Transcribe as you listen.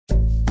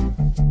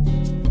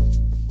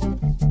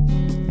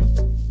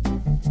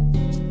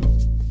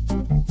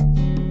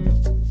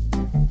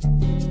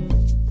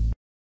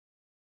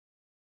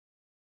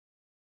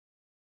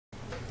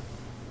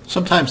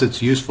Sometimes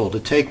it's useful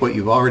to take what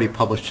you've already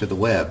published to the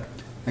web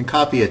and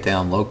copy it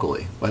down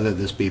locally, whether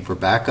this be for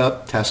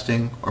backup,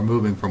 testing, or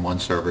moving from one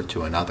server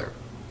to another.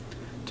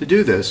 To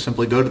do this,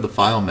 simply go to the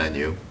File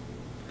menu,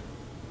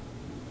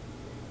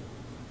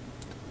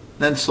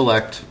 then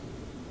select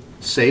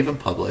Save and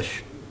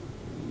Publish,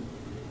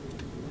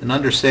 and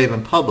under Save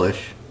and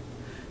Publish,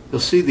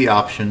 you'll see the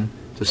option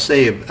to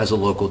save as a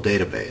local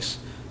database.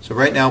 So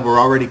right now we're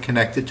already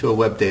connected to a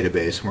web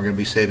database and we're going to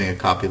be saving a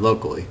copy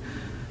locally.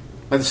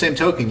 By the same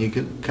token, you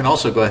can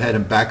also go ahead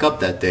and back up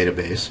that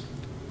database,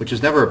 which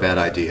is never a bad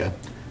idea,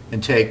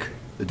 and take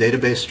the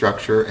database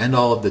structure and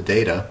all of the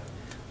data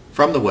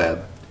from the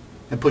web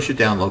and push it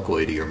down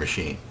locally to your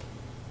machine.